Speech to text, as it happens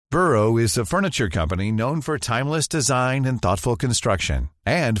Burrow is a furniture company known for timeless design and thoughtful construction,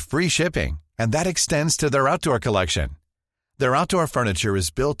 and free shipping, and that extends to their outdoor collection. Their outdoor furniture is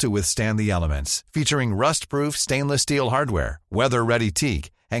built to withstand the elements, featuring rust-proof stainless steel hardware, weather-ready teak,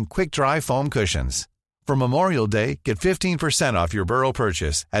 and quick-dry foam cushions. For Memorial Day, get 15% off your Burrow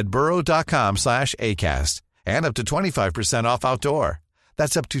purchase at burrow.com/ACAST and up to 25% off outdoor.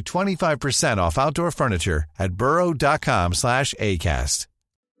 That's up to 25% off outdoor furniture at burrow.com/ACAST.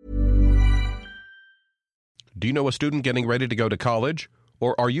 Do you know a student getting ready to go to college?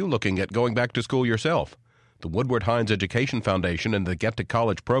 Or are you looking at going back to school yourself? The Woodward Hines Education Foundation and the Get to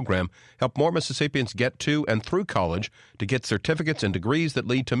College program help more Mississippians get to and through college to get certificates and degrees that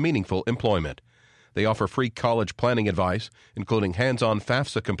lead to meaningful employment. They offer free college planning advice, including hands-on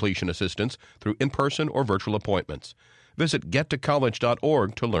FAFSA completion assistance through in-person or virtual appointments. Visit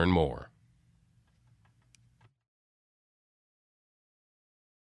gettocollege.org to learn more.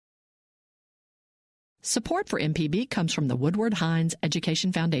 Support for MPB comes from the Woodward Hines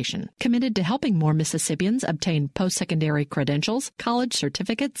Education Foundation, committed to helping more Mississippians obtain post-secondary credentials, college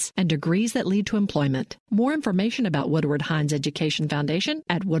certificates, and degrees that lead to employment. More information about Woodward Hines Education Foundation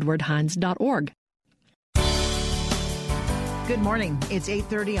at woodwardhines.org. Good morning. It's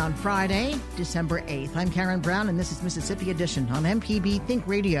 8:30 on Friday, December 8th. I'm Karen Brown, and this is Mississippi Edition on MPB Think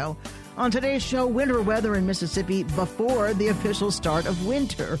Radio. On today's show, winter weather in Mississippi before the official start of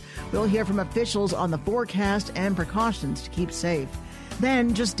winter. We'll hear from officials on the forecast and precautions to keep safe.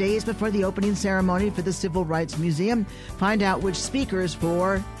 Then, just days before the opening ceremony for the Civil Rights Museum, find out which speakers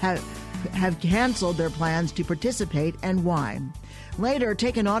have canceled their plans to participate and why. Later,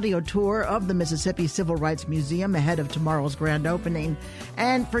 take an audio tour of the Mississippi Civil Rights Museum ahead of tomorrow's grand opening.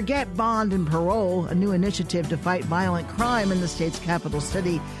 And forget bond and parole, a new initiative to fight violent crime in the state's capital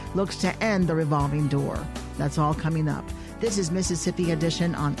city looks to end the revolving door. That's all coming up. This is Mississippi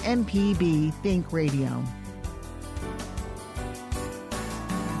Edition on MPB Think Radio.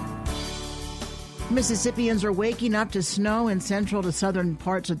 Mississippians are waking up to snow in central to southern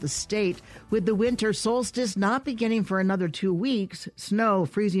parts of the state. With the winter solstice not beginning for another 2 weeks, snow,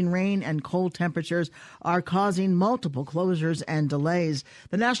 freezing rain, and cold temperatures are causing multiple closures and delays.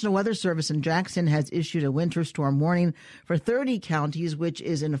 The National Weather Service in Jackson has issued a winter storm warning for 30 counties, which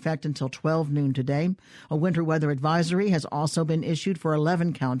is in effect until 12 noon today. A winter weather advisory has also been issued for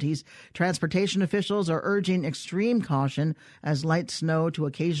 11 counties. Transportation officials are urging extreme caution as light snow to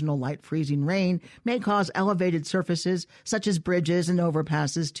occasional light freezing rain may cause elevated surfaces such as bridges and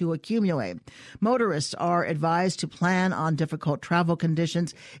overpasses to accumulate. Motorists are advised to plan on difficult travel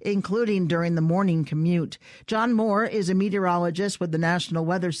conditions, including during the morning commute. John Moore is a meteorologist with the National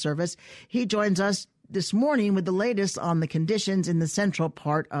Weather Service. He joins us this morning with the latest on the conditions in the central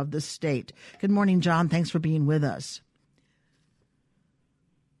part of the state. Good morning, John. Thanks for being with us.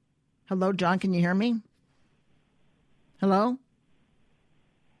 Hello, John. Can you hear me? Hello?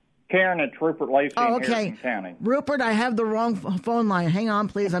 Karen, it's Rupert Lacey in okay. Harrison County. Rupert, I have the wrong phone line. Hang on,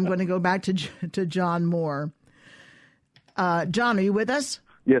 please. I'm going to go back to John Moore. John, are you with us?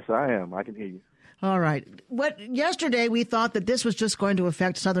 Yes, I am. I can hear you. All right. Yesterday, we thought that this was just going to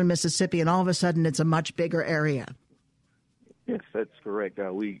affect southern Mississippi, and all of a sudden, it's a much bigger area. Yes, that's correct.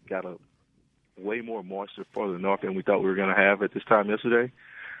 We got a way more moisture further north than we thought we were going to have at this time yesterday.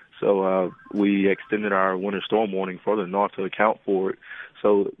 So we extended our winter storm warning further north to account for it.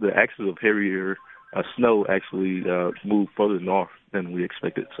 So the axis of heavier snow actually moved further north than we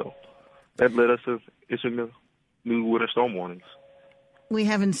expected. So that led us to issue new winter storm warnings. We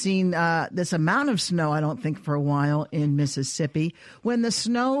haven't seen this amount of snow, I don't think, for a while in Mississippi. When the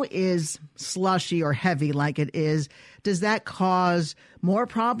snow is slushy or heavy like it is, does that cause more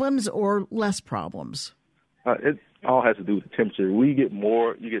problems or less problems? It all has to do with the temperature. You get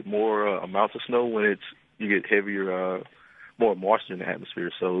more amounts of snow when you get heavier, more moisture in the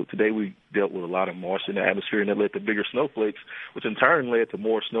atmosphere. So today we dealt with a lot of moisture in the atmosphere, and that led to bigger snowflakes, which in turn led to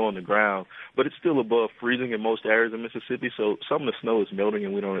more snow on the ground. But it's still above freezing in most areas of Mississippi, so some of the snow is melting,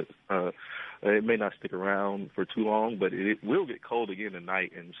 and we don't. It may not stick around for too long, but it will get cold again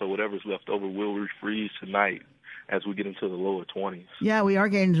tonight, and so whatever's left over will refreeze tonight as we get into the lower 20s. Yeah, we are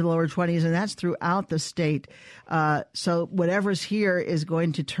getting to the lower 20s, and that's throughout the state. So whatever's here is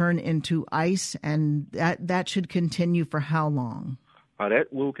going to turn into ice, and that should continue for how long?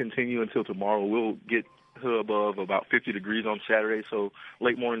 That will continue until tomorrow. We'll get to above about 50 degrees on Saturday, so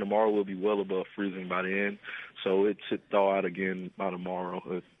late morning tomorrow will be well above freezing by the end. So it should thaw out again by tomorrow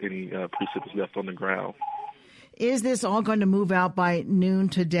if any precip is left on the ground. Is this all going to move out by noon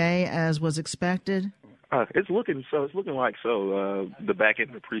today as was expected? It's looking like so. The back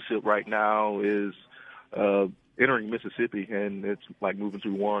end of the precip right now is entering Mississippi, and it's like moving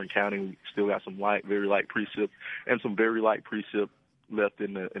through Warren County. We still got some very light precip, and some very light precip left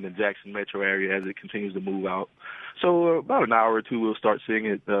in the Jackson metro area as it continues to move out. So about an hour or two, we'll start seeing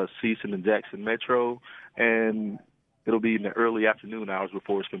it cease in the Jackson metro, and it'll be in the early afternoon hours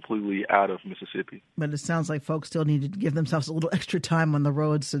before it's completely out of Mississippi. But it sounds like folks still need to give themselves a little extra time on the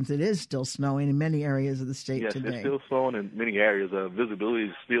road since it is still snowing in many areas of the state today. Yes, it's still snowing in many areas. Visibility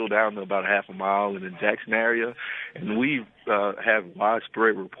is still down to about half a mile in the Jackson area, and we have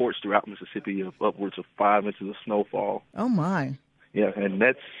widespread reports throughout Mississippi of upwards of 5 inches of snowfall. Oh, my. Yeah, and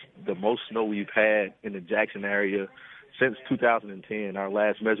that's the most snow we've had in the Jackson area since 2010. Our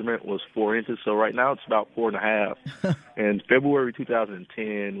last measurement was 4 inches, so right now it's about 4.5. In February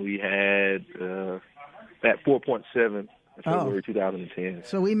 2010, we had that 4.7 in February 2010.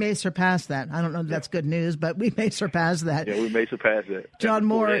 So we may surpass that. I don't know if that's good news, but we may surpass that. Yeah, we may surpass that. John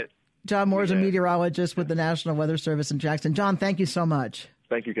Moore is a meteorologist with the National Weather Service in Jackson. John, thank you so much.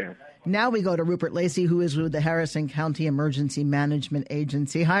 Thank you, Karen. Now we go to Rupert Lacey, who is with the Harrison County Emergency Management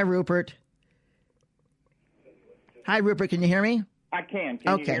Agency. Hi, Rupert. Hi, Rupert. Can you hear me? I can.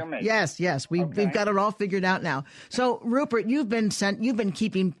 Can you hear me? Yes. We've got it all figured out now. So, Rupert, you've been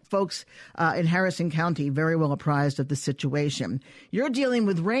keeping folks in Harrison County very well apprised of the situation. You're dealing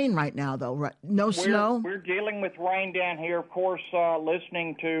with rain right now, though, right? Snow? We're dealing with rain down here. Of course,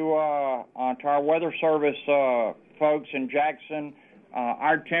 listening to our weather service folks in Jackson,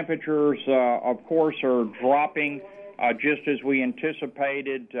 our temperatures, of course, are dropping just as we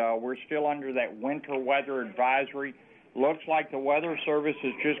anticipated. We're still under that winter weather advisory. Looks like the Weather Service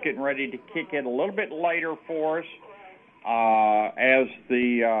is just getting ready to kick it a little bit later for us as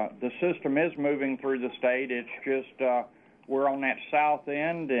the system is moving through the state. It's just we're on that south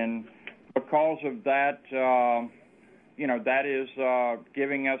end, and because of that, that is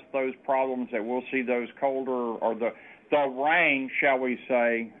giving us those problems that we'll see those colder or the rain, shall we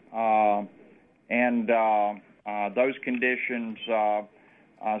say, and those conditions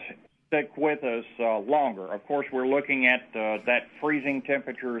stick with us longer. Of course, we're looking at that freezing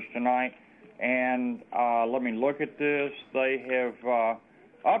temperatures tonight, and let me look at this. They have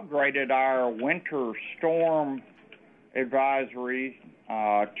upgraded our winter storm advisory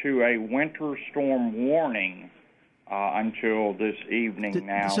to a winter storm warning until this evening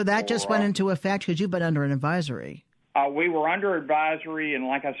now. So that just went into effect because you've been under an advisory. We were under advisory, and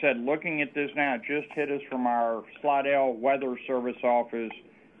like I said, looking at this now, it just hit us from our Slidell Weather Service office.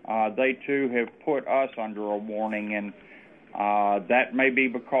 They, too, have put us under a warning, and that may be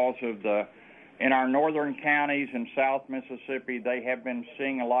because of in our northern counties in South Mississippi, they have been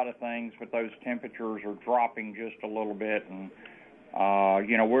seeing a lot of things, but those temperatures are dropping just a little bit. And,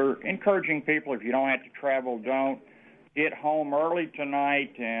 we're encouraging people, if you don't have to travel, don't get home early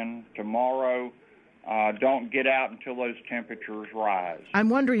tonight and tomorrow. Don't get out until those temperatures rise. I'm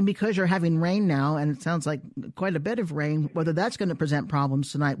wondering, because you're having rain now, and it sounds like quite a bit of rain, whether that's going to present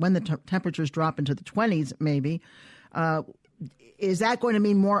problems tonight when the temperatures drop into the 20s, maybe. Is that going to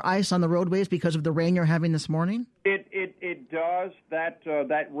mean more ice on the roadways because of the rain you're having this morning? It does.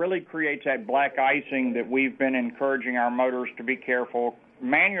 That really creates that black icing that we've been encouraging our motorists to be careful.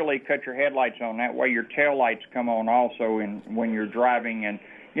 Manually cut your headlights on. That way your taillights come on also when you're driving and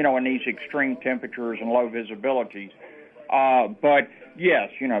in these extreme temperatures and low visibilities. But, yes,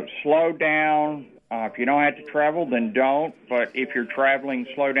 slow down. If you don't have to travel, then don't. But if you're traveling,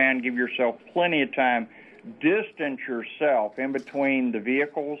 slow down. Give yourself plenty of time. Distance yourself in between the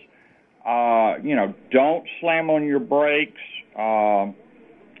vehicles. Don't slam on your brakes.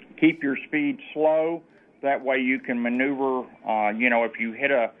 Keep your speed slow. That way you can maneuver, if you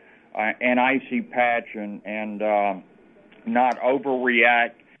hit an icy patch and not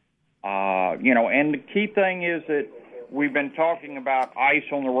overreact. And the key thing is that we've been talking about ice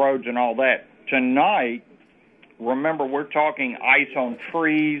on the roads and all that. Tonight, remember, we're talking ice on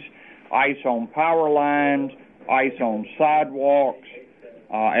trees, ice on power lines, ice on sidewalks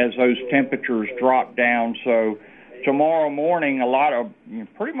as those temperatures drop down. So tomorrow morning,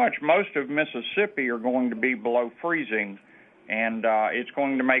 pretty much most of Mississippi are going to be below freezing. And it's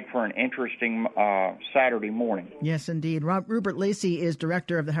going to make for an interesting Saturday morning. Yes, indeed. Rupert Lacey is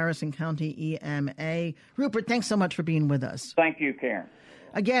director of the Harrison County EMA. Rupert, thanks so much for being with us. Thank you, Karen.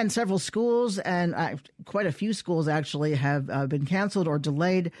 Again, several schools and quite a few schools actually have been canceled or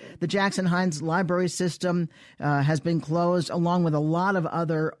delayed. The Jackson Hines Library System has been closed, along with a lot of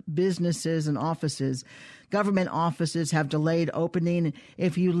other businesses and offices. Government offices have delayed opening.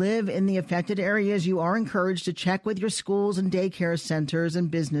 If you live in the affected areas, you are encouraged to check with your schools and daycare centers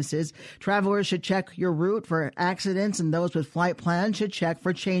and businesses. Travelers should check your route for accidents, and those with flight plans should check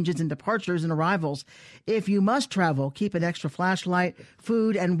for changes in departures and arrivals. If you must travel, keep an extra flashlight,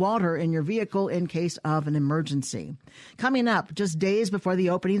 food, and water in your vehicle in case of an emergency. Coming up, just days before the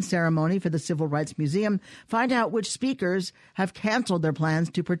opening ceremony for the Civil Rights Museum, find out which speakers have canceled their plans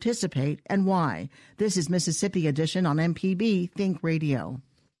to participate and why. This is Mississippi Edition on MPB Think Radio.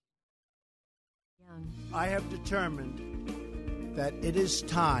 I have determined that it is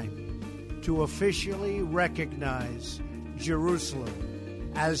time to officially recognize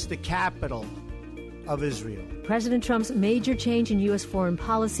Jerusalem as the capital of Israel. President Trump's major change in U.S. foreign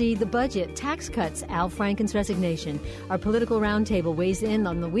policy, the budget, tax cuts, Al Franken's resignation. Our political roundtable weighs in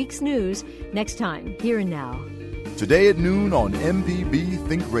on the week's news next time, Here and Now. Today at noon on MPB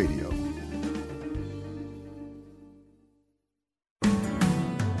Think Radio.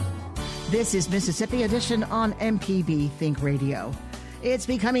 This is Mississippi Edition on MPB Think Radio. It's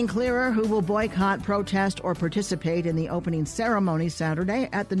becoming clearer who will boycott, protest, or participate in the opening ceremony Saturday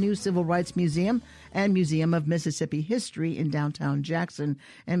at the new Civil Rights Museum and Museum of Mississippi History in downtown Jackson.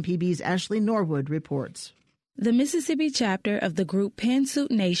 MPB's Ashley Norwood reports. The Mississippi chapter of the group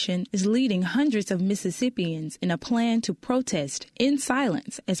Pantsuit Nation is leading hundreds of Mississippians in a plan to protest in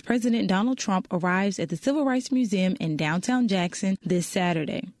silence as President Donald Trump arrives at the Civil Rights Museum in downtown Jackson this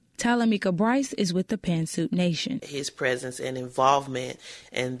Saturday. Talamika Bryce is with the Pantsuit Nation. His presence and involvement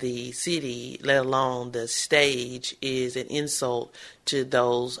in the city, let alone the stage, is an insult to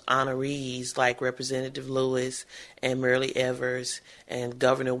those honorees like Representative Lewis and Myrlie Evers and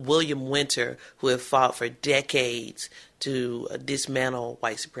Governor William Winter, who have fought for decades to dismantle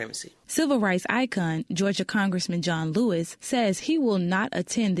white supremacy. Civil rights icon Georgia Congressman John Lewis says he will not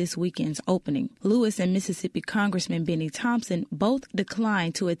attend this weekend's opening. Lewis and Mississippi Congressman Benny Thompson both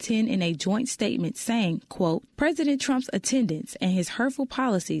declined to attend in a joint statement saying, quote, President Trump's attendance and his hurtful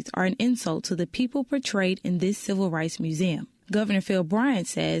policies are an insult to the people portrayed in this Civil Rights Museum. Governor Phil Bryant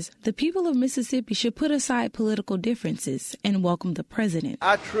says the people of Mississippi should put aside political differences and welcome the president.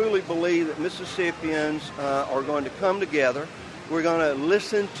 I truly believe that Mississippians are going to come together. We're going to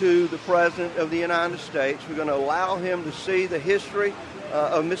listen to the President of the United States. We're going to allow him to see the history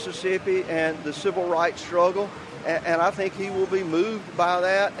of Mississippi and the civil rights struggle. And I think he will be moved by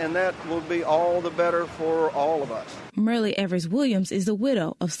that, and that will be all the better for all of us. Myrlie Evers Williams is the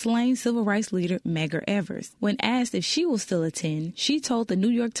widow of slain civil rights leader Medgar Evers. When asked if she will still attend, she told the New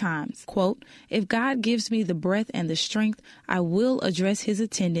York Times, quote, if God gives me the breath and the strength, I will address his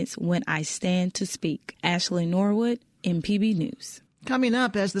attendance when I stand to speak. Ashley Norwood, MPB News. Coming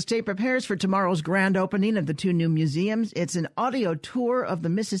up, as the state prepares for tomorrow's grand opening of the two new museums, it's an audio tour of the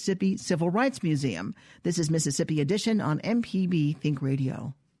Mississippi Civil Rights Museum. This is Mississippi Edition on MPB Think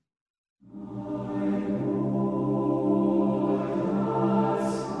Radio.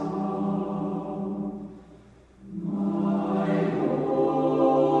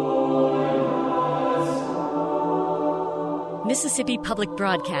 Mississippi Public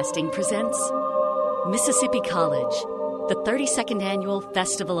Broadcasting presents Mississippi College, the 32nd Annual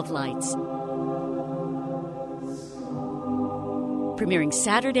Festival of Lights. Premiering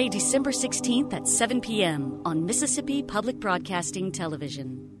Saturday, December 16th at 7 p.m. on Mississippi Public Broadcasting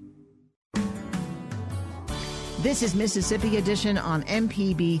Television. This is Mississippi Edition on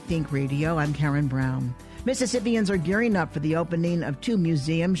MPB Think Radio. I'm Karen Brown. Mississippians are gearing up for the opening of two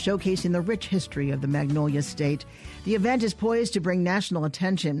museums showcasing the rich history of the Magnolia State. The event is poised to bring national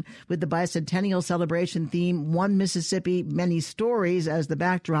attention with the bicentennial celebration theme, One Mississippi, Many Stories, as the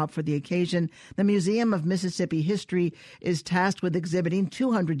backdrop for the occasion. The Museum of Mississippi History is tasked with exhibiting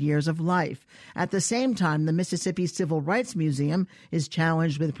 200 years of life. At the same time, the Mississippi Civil Rights Museum is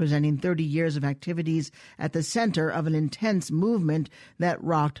challenged with presenting 30 years of activities at the center of an intense movement that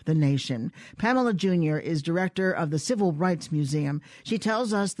rocked the nation. Pamela Jr. is director of the Civil Rights Museum. She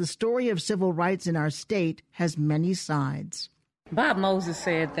tells us the story of civil rights in our state has many sides. Bob Moses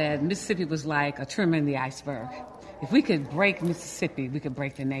said that Mississippi was like a trim in the iceberg. If we could break Mississippi, we could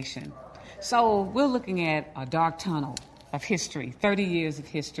break the nation. So we're looking at a dark tunnel of history, 30 years of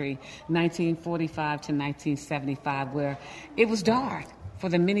history, 1945 to 1975, where it was dark for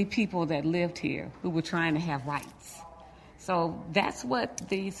the many people that lived here who were trying to have rights. So that's what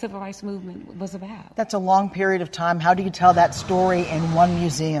the civil rights movement was about. That's a long period of time. How do you tell that story in one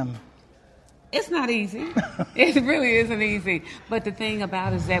museum? It's not easy. It really isn't easy. But the thing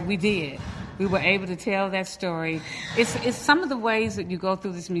about it is that we did. We were able to tell that story. It's some of the ways that you go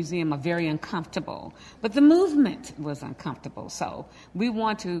through this museum are very uncomfortable, but the movement was uncomfortable. So we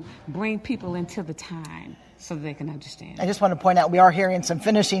want to bring people into the time so they can understand. I just want to point out we are hearing some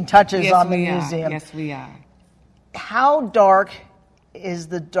finishing touches on the museum. Yes, we are. How dark is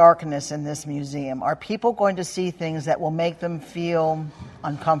the darkness in this museum? Are people going to see things that will make them feel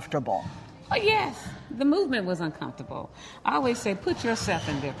uncomfortable? Oh, yes. The movement was uncomfortable. I always say, put yourself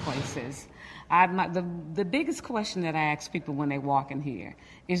in their places. The biggest question that I ask people when they walk in here,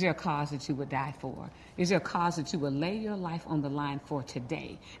 is there a cause that you would die for? Is there a cause that you would lay your life on the line for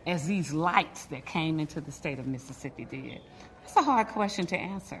today, as these lights that came into the state of Mississippi did? That's a hard question to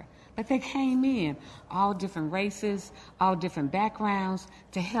answer. But they came in, all different races, all different backgrounds,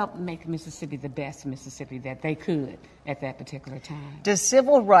 to help make Mississippi the best Mississippi that they could at that particular time. Does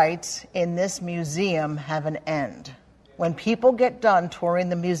civil rights in this museum have an end? When people get done touring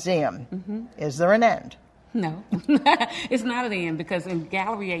the museum, is there an end? No, it's not an end, because in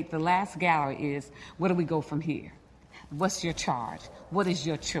Gallery 8, the last gallery is, where do we go from here? What's your charge? What is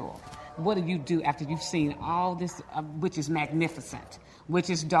your chore? What do you do after you've seen all this, which is magnificent, which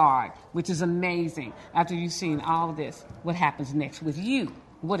is dark, which is amazing? After you've seen all this, what happens next with you?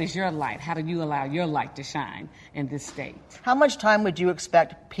 What is your light? How do you allow your light to shine in this state? How much time would you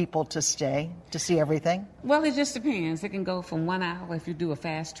expect people to stay to see everything? Well, it just depends. It can go from 1 hour if you do a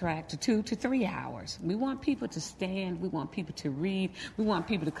fast track to 2 to 3 hours. We want people to stand. We want people to read. We want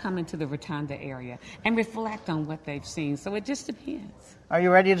people to come into the Rotunda area and reflect on what they've seen. So it just depends. Are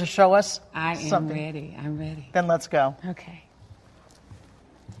you ready to show us something? Ready. I'm ready. Then let's go. Okay.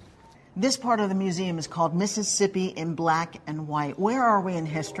 This part of the museum is called Mississippi in Black and White. Where are we in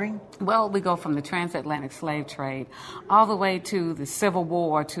history? Well, we go from the transatlantic slave trade all the way to the Civil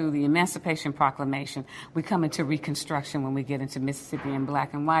War, to the Emancipation Proclamation. We come into Reconstruction when we get into Mississippi in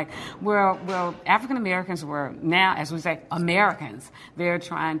Black and White, where African Americans were now, as we say, Americans. They're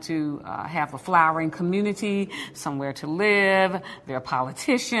trying to have a flowering community, somewhere to live. They're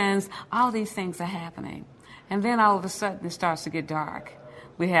politicians. All these things are happening. And then all of a sudden it starts to get dark.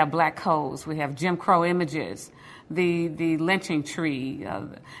 We have black codes, we have Jim Crow images, the lynching tree,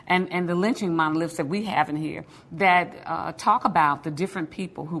 and the lynching monoliths that we have in here that talk about the different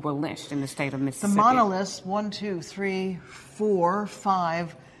people who were lynched in the state of Mississippi. The monoliths, 1, 2, 3, 4,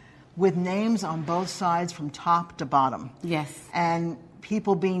 5, with names on both sides from top to bottom. Yes. And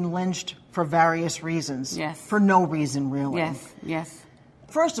people being lynched for various reasons. Yes. For no reason, really. Yes, yes.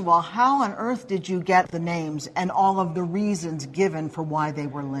 First of all, how on earth did you get the names and all of the reasons given for why they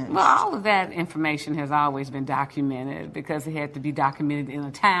were lynched? Well, all of that information has always been documented because it had to be documented in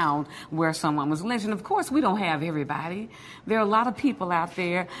a town where someone was lynched. And of course, we don't have everybody. There are a lot of people out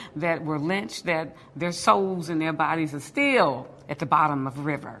there that were lynched that their souls and their bodies are still at the bottom of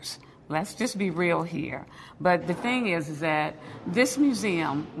rivers. Let's just be real here. But the thing is that this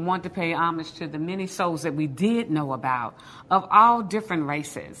museum wanted to pay homage to the many souls that we did know about of all different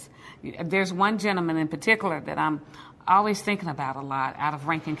races. There's one gentleman in particular that I'm always thinking about a lot out of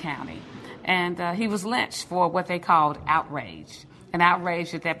Rankin County. And he was lynched for what they called outrage. And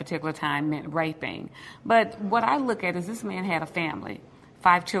outrage at that particular time meant raping. But what I look at is this man had a family,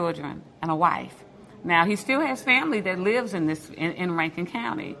 5 children and a wife. Now, he still has family that lives in Rankin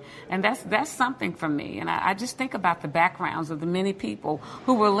County, and that's something for me. And I just think about the backgrounds of the many people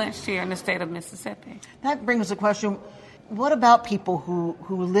who were lynched here in the state of Mississippi. That brings a question. What about people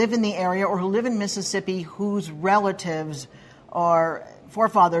who live in the area or who live in Mississippi whose relatives or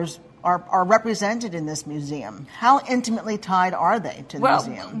forefathers are represented in this museum? How intimately tied are they to the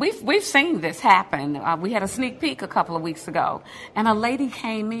museum? Well, we've seen this happen. We had a sneak peek a couple of weeks ago, and a lady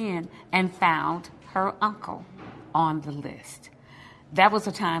came in and found her uncle on the list. That was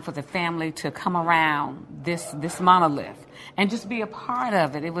a time for the family to come around this monolith and just be a part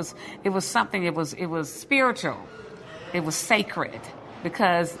of it. It was something. It was spiritual. It was sacred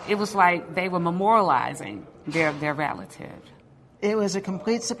because it was like they were memorializing their relative. It was a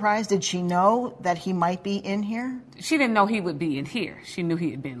complete surprise. Did she know that he might be in here? She didn't know he would be in here. She knew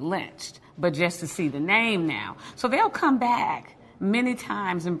he had been lynched, but just to see the name now. So they'll come back many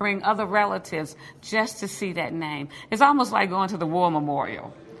times and bring other relatives just to see that name. It's almost like going to the War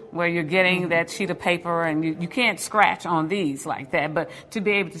Memorial, where you're getting that sheet of paper and you can't scratch on these like that, but to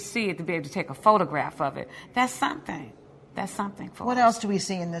be able to see it, to be able to take a photograph of it, that's something. That's something for us. What else do we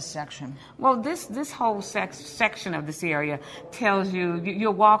see in this section? Well, this whole section of this area tells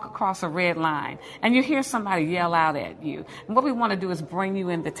you'll walk across a red line and you hear somebody yell out at you. And what we want to do is bring you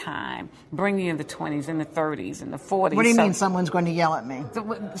in the time, bring you in the 20s and the 30s and the 40s. What do you mean someone's going to yell at me?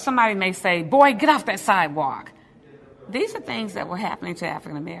 Somebody may say, "Boy, get off that sidewalk." These are things that were happening to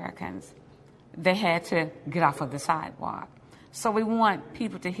African Americans they had to get off of the sidewalk. So we want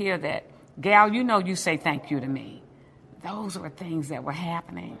people to hear that, gal, you say thank you to me. Those were things that were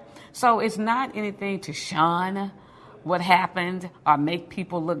happening. So it's not anything to shun what happened or make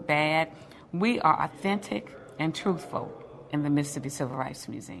people look bad. We are authentic and truthful in the Mississippi Civil Rights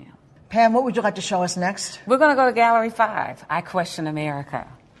Museum. Pam, what would you like to show us next? We're going to go to Gallery 5, I Question America.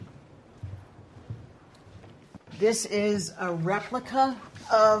 This is a replica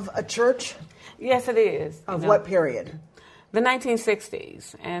of a church? Yes, it is. Of what period? The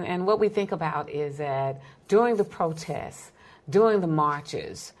 1960s. And what we think about is that during the protests, during the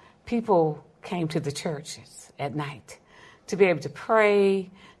marches, people came to the churches at night to be able to pray,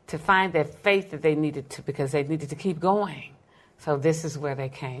 to find that faith that they needed to, because they needed to keep going. So this is where they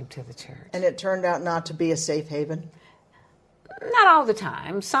came to the church. And it turned out not to be a safe haven? Not all the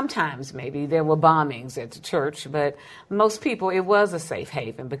time. Sometimes maybe there were bombings at the church, but most people, it was a safe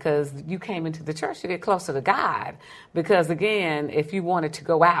haven because you came into the church to get closer to God. Because again, if you wanted to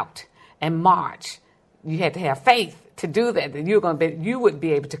go out and march, you had to have faith to do that, that you would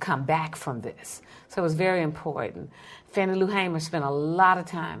be able to come back from this. So it was very important. Fannie Lou Hamer spent a lot of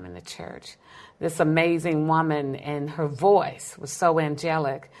time in the church. This amazing woman, and her voice was so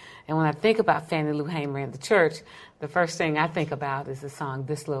angelic. And when I think about Fannie Lou Hamer in the church, the first thing I think about is the song,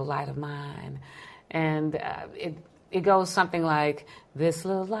 This Little Light of Mine. And it goes something like, this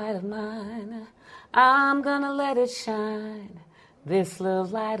little light of mine, I'm gonna let it shine. This little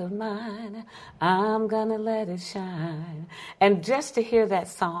light of mine, I'm gonna let it shine. And just to hear that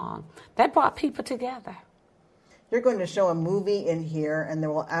song, that brought people together. You're going to show a movie in here, and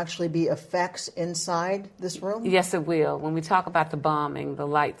there will actually be effects inside this room? Yes, it will. When we talk about the bombing, the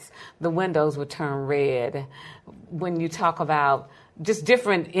lights, the windows will turn red. When you talk about just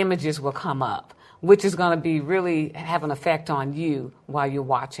different images will come up, which is going to be really have an effect on you while you're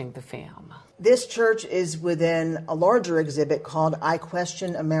watching the film. This church is within a larger exhibit called I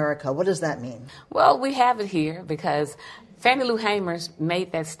Question America. What does that mean? Well, we have it here because Fannie Lou Hamer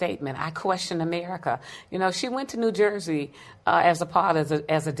made that statement, I question America. You know, she went to New Jersey as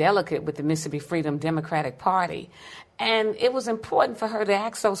a delegate with the Mississippi Freedom Democratic Party. And it was important for her to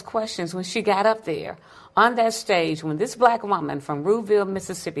ask those questions when she got up there on that stage, when this black woman from Rouville,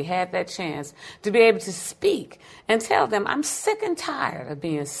 Mississippi had that chance to be able to speak and tell them, I'm sick and tired of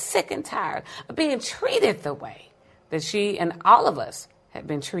being treated the way that she and all of us had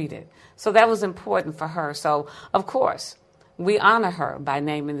been treated. So that was important for her. So, of course, we honor her by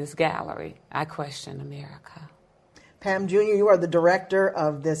naming this gallery, I Question America. Pam Jr., you are the director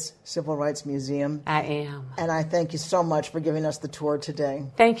of this Civil Rights Museum. I am. And I thank you so much for giving us the tour today.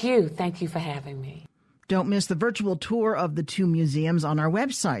 Thank you. Thank you for having me. Don't miss the virtual tour of the two museums on our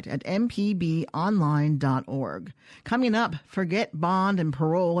website at mpbonline.org. Coming up, Forget Bond and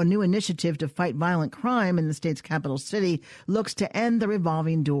Parole, a new initiative to fight violent crime in the state's capital city, looks to end the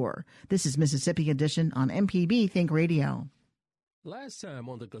revolving door. This is Mississippi Edition on MPB Think Radio. Last time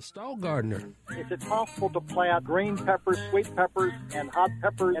on the Gestalt Gardener. Is it possible to plant green peppers, sweet peppers, and hot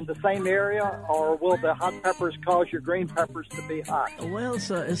peppers in the same area, or will the hot peppers cause your green peppers to be hot? Well,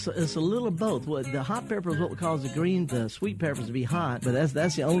 it's a little of both. The hot pepper is what will cause the sweet peppers to be hot, but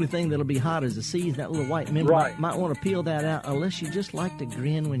that's the only thing that'll be hot is the seeds, that little white member. Right. Might want to peel that out, unless you just like to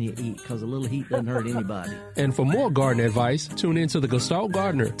grin when you eat, because a little heat doesn't hurt anybody. And for more garden advice, tune in to the Gestalt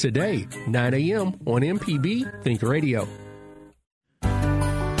Gardener today, 9 a.m. on MPB Think Radio.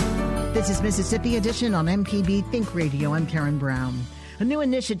 This is Mississippi Edition on MPB Think Radio. I'm Karen Brown. A new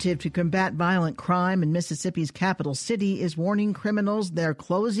initiative to combat violent crime in Mississippi's capital city is warning criminals they're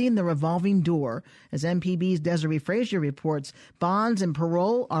closing the revolving door. As MPB's Desiree Frazier reports, bonds and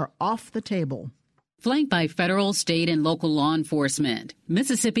parole are off the table. Flanked by federal, state, and local law enforcement,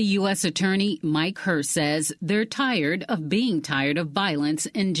 Mississippi U.S. Attorney Mike Hurst says they're tired of being tired of violence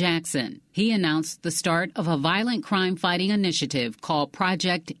in Jackson. He announced the start of a violent crime fighting initiative called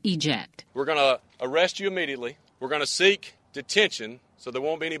Project Eject. We're going to arrest you immediately. We're going to seek detention so there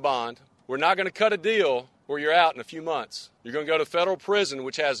won't be any bond. We're not going to cut a deal where you're out in a few months. You're going to go to federal prison,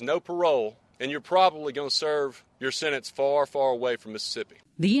 which has no parole, and you're probably going to serve your sentence far, far away from Mississippi.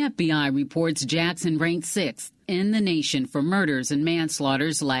 The FBI reports Jackson ranked 6th in the nation for murders and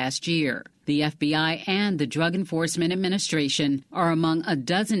manslaughters last year. The FBI and the Drug Enforcement Administration are among a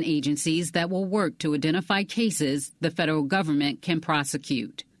dozen agencies that will work to identify cases the federal government can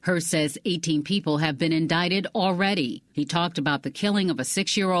prosecute. Hurst says 18 people have been indicted already. He talked about the killing of a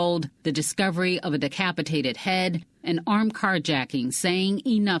 6-year-old, the discovery of a decapitated head, and armed carjacking, saying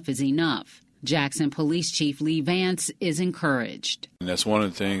enough is enough. Jackson Police Chief Lee Vance is encouraged. And that's one of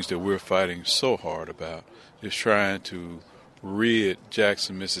the things that we're fighting so hard about, is trying to rid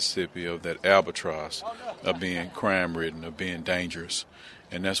Jackson, Mississippi of that albatross of being crime-ridden, of being dangerous.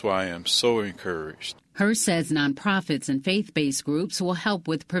 And that's why I am so encouraged. Hurst says nonprofits and faith-based groups will help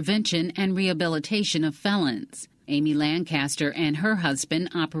with prevention and rehabilitation of felons. Amy Lancaster and her husband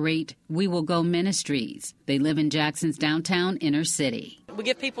operate We Will Go Ministries. They live in Jackson's downtown inner city. We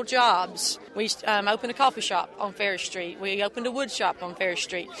give people jobs. We opened a coffee shop on Ferris Street. We opened a wood shop on Ferris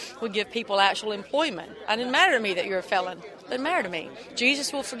Street. We give people actual employment. It didn't matter to me that you're a felon. It doesn't matter to me.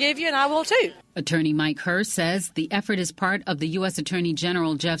 Jesus will forgive you, and I will too. Attorney Mike Hurst says the effort is part of the U.S. Attorney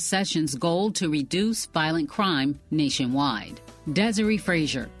General Jeff Sessions' goal to reduce violent crime nationwide. Desiree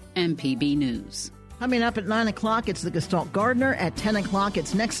Frazier, MPB News. Coming up at 9 o'clock, it's the Gestalt Gardener. At 10 o'clock,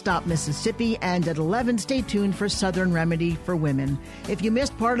 it's Next Stop Mississippi. And at 11, stay tuned for Southern Remedy for Women. If you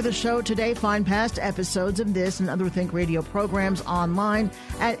missed part of the show today, find past episodes of this and other Think Radio programs online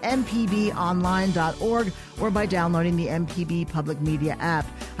at mpbonline.org or by downloading the MPB Public Media app.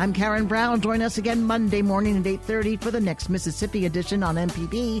 I'm Karen Brown. Join us again Monday morning at 8:30 for the next Mississippi edition on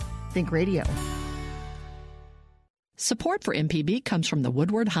MPB Think Radio. Support for MPB comes from the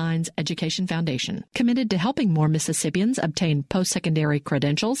Woodward Hines Education Foundation, committed to helping more Mississippians obtain post-secondary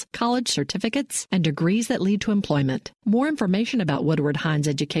credentials, college certificates, and degrees that lead to employment. More information about Woodward Hines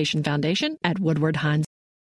Education Foundation at woodwardhines.org.